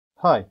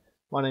Hi,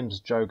 my name is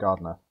Joe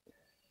Gardner,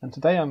 and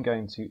today I'm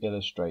going to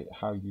illustrate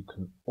how you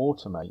can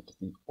automate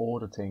the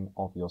auditing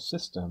of your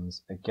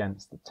systems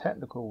against the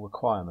technical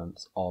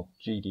requirements of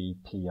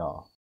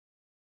GDPR.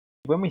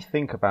 When we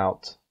think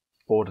about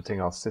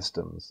auditing our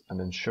systems and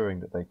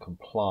ensuring that they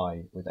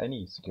comply with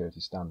any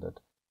security standard,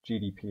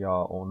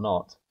 GDPR or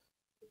not,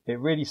 it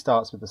really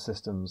starts with the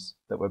systems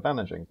that we're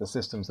managing, the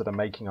systems that are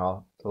making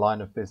our line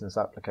of business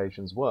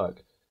applications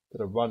work, that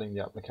are running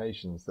the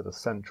applications that are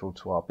central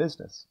to our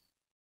business.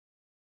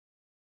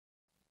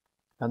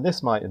 And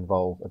this might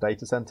involve a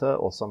data center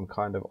or some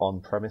kind of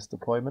on-premise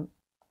deployment.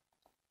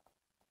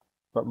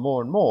 But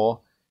more and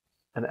more,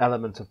 an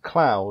element of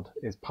cloud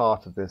is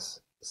part of this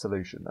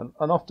solution.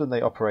 And often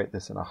they operate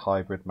this in a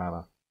hybrid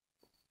manner.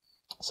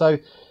 So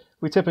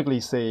we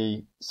typically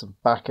see some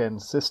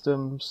back-end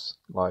systems,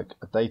 like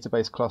a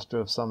database cluster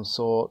of some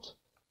sort,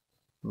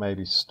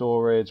 maybe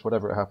storage,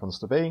 whatever it happens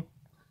to be.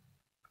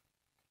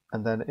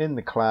 And then in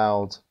the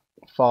cloud,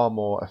 far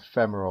more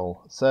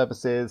ephemeral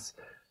services,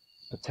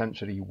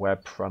 potentially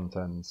web front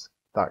ends,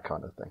 that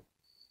kind of thing.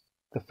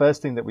 The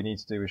first thing that we need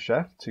to do with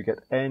Chef to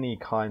get any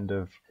kind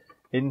of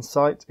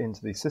insight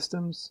into these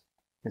systems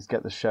is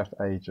get the Chef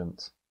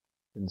agent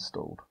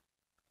installed.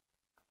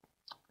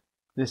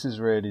 This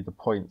is really the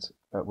point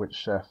at which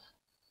Chef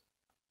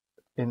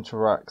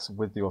interacts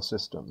with your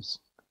systems.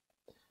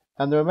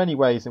 And there are many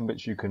ways in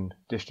which you can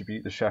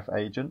distribute the Chef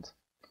agent.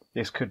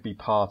 This could be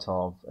part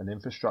of an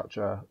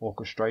infrastructure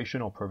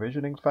orchestration or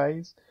provisioning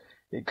phase.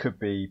 It could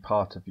be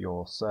part of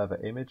your server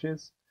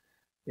images.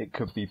 It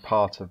could be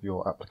part of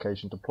your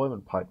application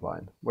deployment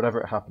pipeline.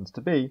 Whatever it happens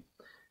to be,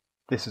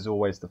 this is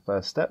always the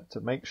first step to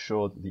make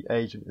sure that the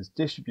agent is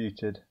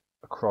distributed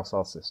across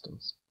our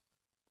systems.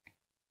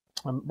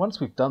 And once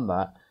we've done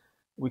that,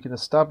 we can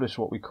establish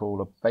what we call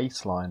a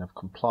baseline of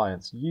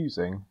compliance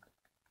using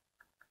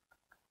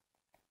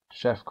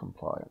Chef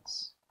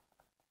compliance.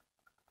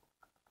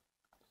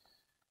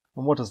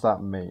 And what does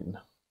that mean?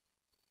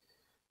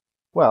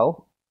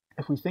 Well,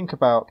 if we think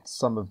about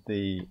some of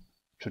the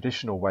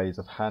traditional ways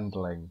of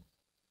handling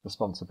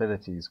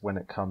responsibilities when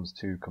it comes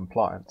to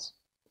compliance,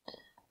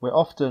 we're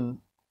often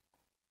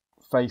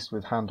faced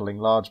with handling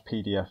large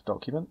PDF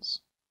documents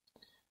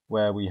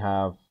where we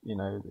have,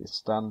 the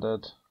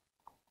standard,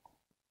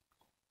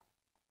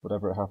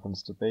 whatever it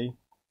happens to be.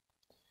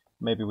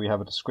 Maybe we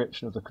have a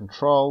description of the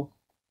control,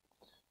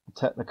 a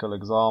technical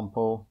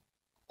example,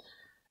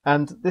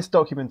 and this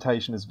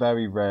documentation is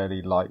very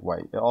rarely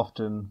lightweight. It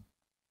often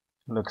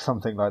looks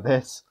something like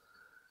this.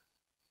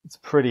 It's a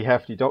pretty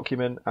hefty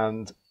document,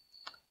 and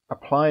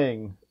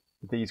applying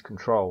these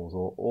controls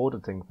or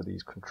auditing for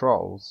these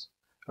controls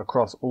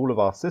across all of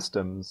our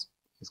systems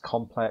is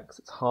complex,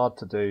 it's hard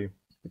to do,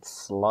 it's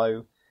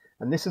slow,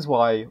 and this is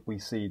why we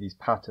see these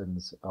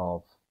patterns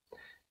of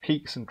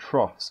peaks and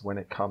troughs when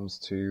it comes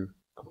to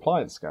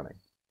compliance scanning.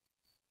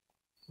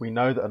 We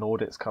know that an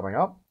audit's coming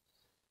up,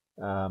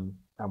 and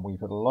we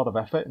put a lot of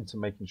effort into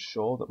making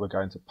sure that we're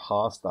going to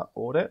pass that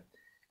audit.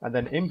 And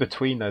then in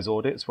between those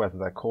audits, whether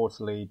they're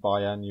quarterly,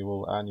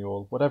 biannual,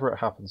 annual, whatever it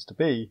happens to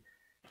be,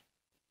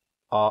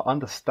 our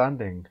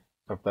understanding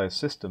of those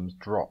systems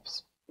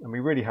drops, and we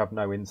really have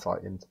no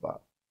insight into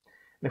that.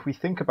 And if we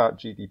think about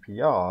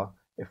GDPR,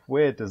 if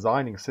we're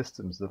designing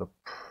systems that are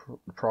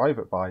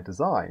private by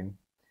design,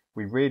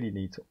 we really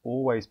need to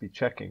always be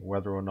checking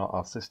whether or not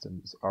our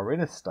systems are in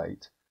a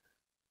state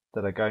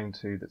that's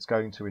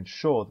going to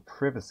ensure the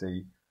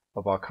privacy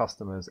of our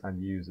customers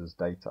and users'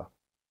 data.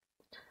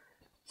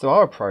 So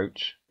our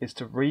approach is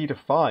to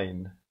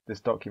redefine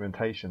this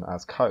documentation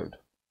as code.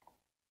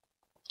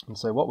 And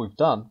so what we've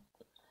done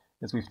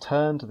is we've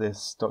turned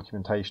this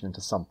documentation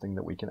into something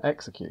that we can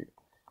execute.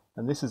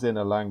 And this is in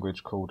a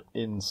language called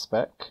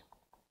inSpec.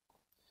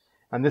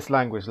 And this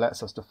language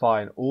lets us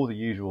define all the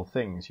usual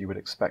things you would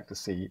expect to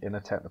see in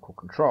a technical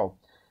control.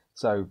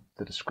 So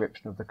the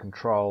description of the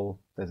control,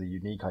 there's a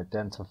unique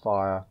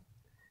identifier,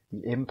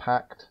 the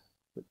impact,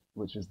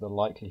 which is the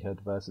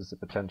likelihood versus the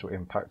potential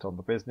impact on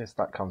the business,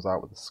 that comes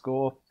out with a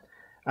score.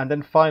 And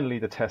then finally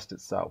the test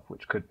itself,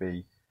 which could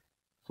be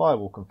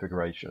firewall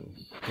configuration,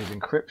 is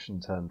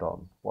encryption turned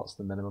on, what's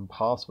the minimum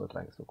password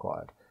length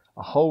required,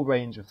 a whole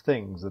range of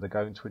things that are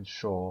going to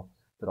ensure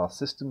that our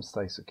systems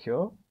stay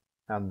secure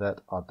and that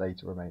our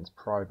data remains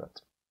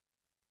private.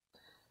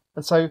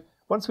 And so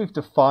once we've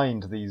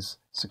defined these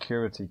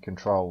security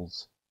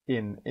controls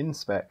in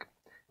inSpec,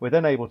 we're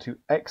then able to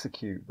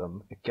execute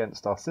them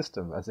against our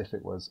system as if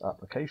it was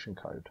application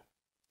code.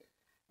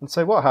 And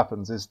so what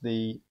happens is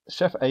the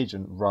Chef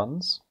agent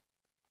runs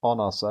on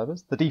our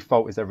servers. The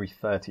default is every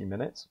 30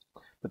 minutes,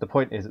 but the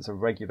point is it's a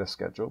regular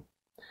schedule.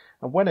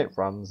 And when it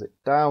runs, it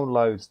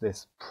downloads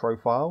this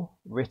profile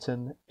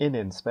written in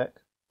inSpec,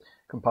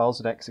 compiles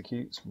and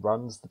executes,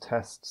 runs the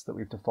tests that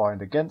we've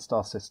defined against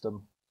our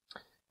system,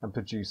 and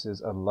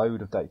produces a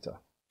load of data.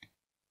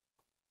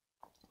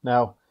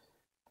 Now,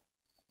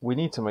 we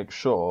need to make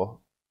sure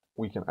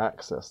we can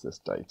access this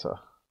data.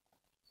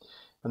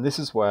 And this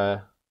is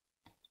where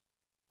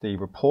the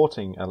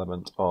reporting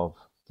element of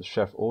the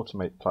Chef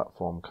Automate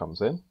platform comes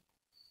in.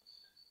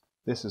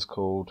 This is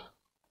called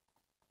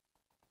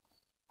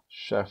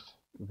chef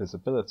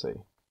visibility.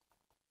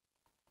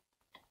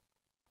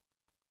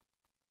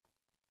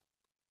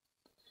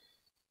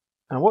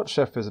 And what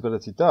chef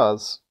visibility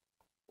does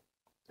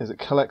is it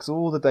collects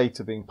all the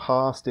data being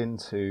passed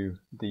into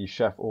the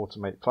Chef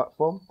Automate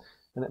platform,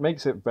 and it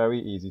makes it very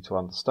easy to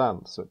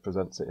understand. So it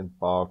presents it in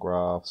bar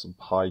graphs and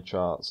pie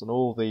charts and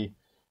all the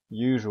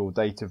usual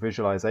data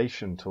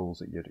visualization tools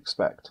that you'd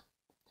expect.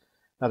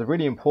 Now, the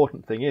really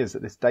important thing is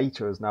that this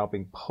data is now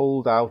being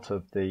pulled out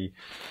of the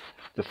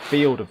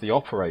field of the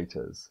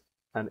operators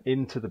and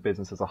into the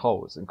business as a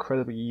whole. It's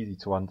incredibly easy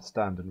to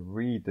understand and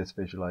read this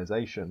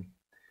visualization,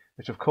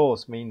 which of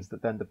course means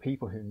that then the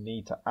people who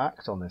need to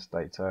act on this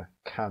data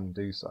can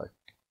do so.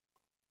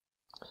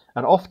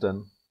 And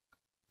often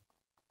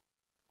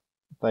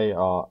they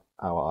are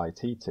our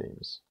IT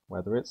teams,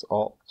 whether it's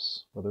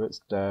ops, whether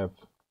it's dev,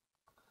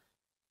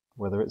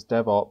 whether it's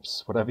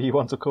DevOps, whatever you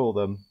want to call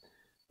them.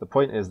 The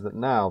point is that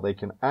now they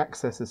can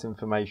access this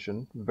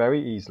information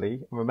very easily.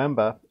 And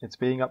remember, it's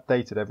being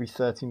updated every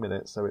 30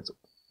 minutes, so it's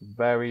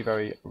very,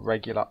 very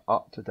regular,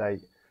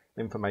 up-to-date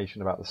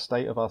information about the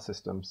state of our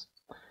systems.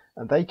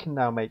 And they can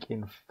now make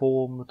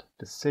informed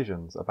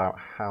decisions about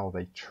how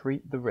they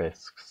treat the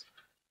risks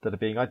that are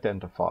being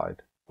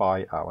identified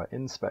by our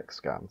inSpec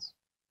scans.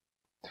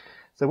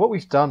 So what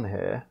we've done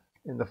here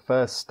in the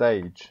first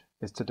stage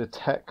is to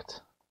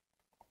detect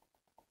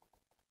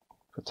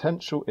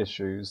potential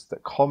issues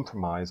that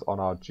compromise on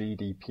our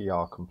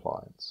GDPR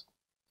compliance.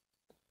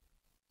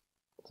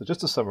 So just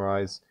to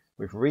summarize,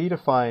 we've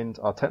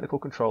redefined our technical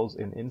controls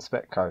in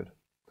inSpec code,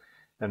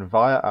 and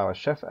via our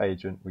chef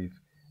agent we've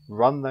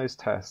run those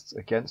tests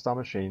against our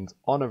machines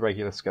on a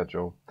regular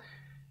schedule,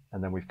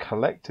 and then we've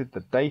collected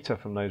the data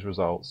from those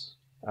results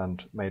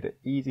and made it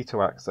easy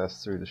to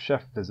access through the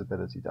chef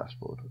visibility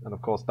dashboard. And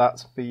of course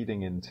that's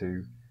feeding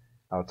into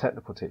our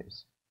technical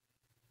teams.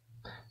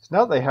 So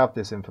now that they have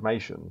this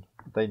information,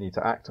 they need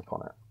to act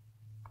upon it.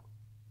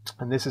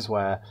 And this is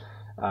where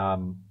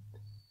the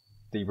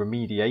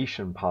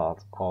remediation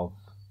part of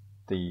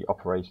the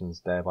operations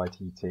dev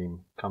IT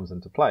team comes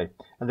into play.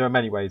 And there are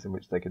many ways in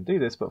which they can do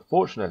this, but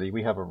fortunately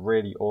we have a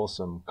really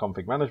awesome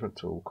config management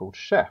tool called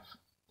Chef.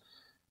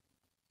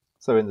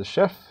 So in the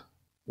Chef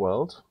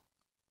world,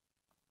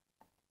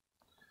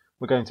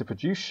 we're going to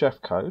produce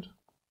Chef code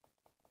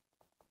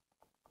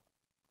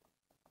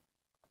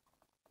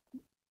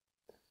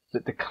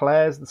that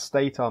declares the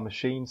state our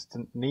machines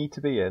need to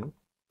be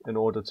in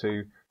order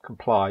to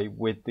comply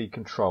with the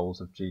controls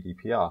of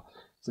GDPR.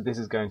 So this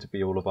is going to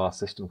be all of our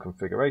system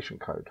configuration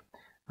code.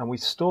 And we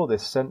store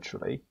this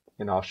centrally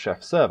in our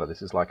Chef server.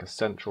 This is like a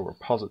central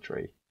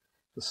repository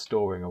for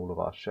storing all of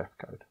our Chef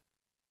code.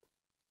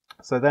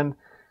 So then,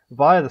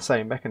 via the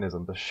same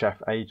mechanism, the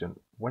Chef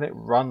agent, when it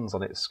runs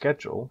on its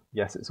schedule,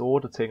 yes, it's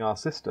auditing our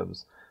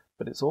systems,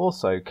 but it's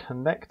also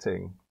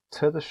connecting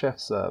to the Chef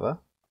server,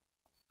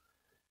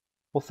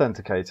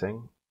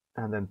 authenticating,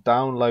 and then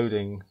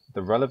downloading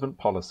the relevant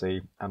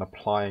policy and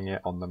applying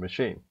it on the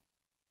machine.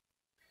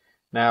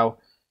 Now,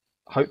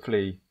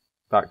 hopefully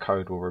that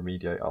code will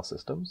remediate our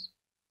systems,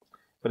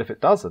 but if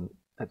it doesn't,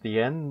 at the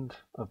end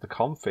of the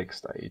config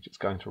stage, it's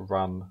going to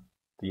run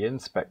the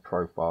inSpec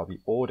profile, the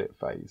audit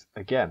phase,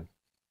 again.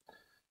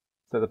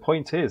 So the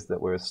point is that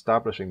we're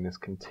establishing this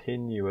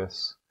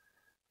continuous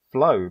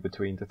flow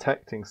between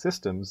detecting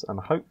systems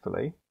and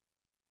hopefully,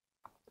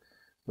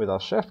 with our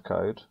Chef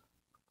code,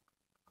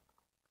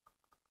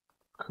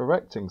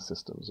 correcting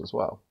systems as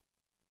well.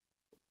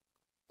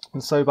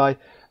 And so by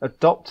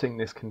adopting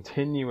this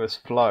continuous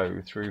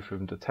flow through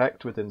from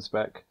detect with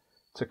inSpec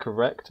to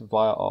correct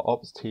via our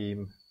ops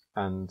team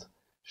and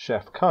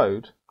Chef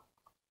code,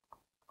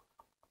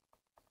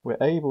 we're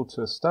able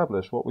to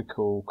establish what we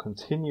call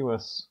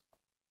continuous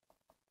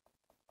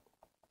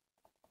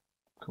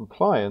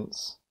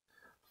compliance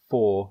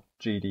for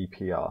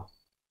GDPR.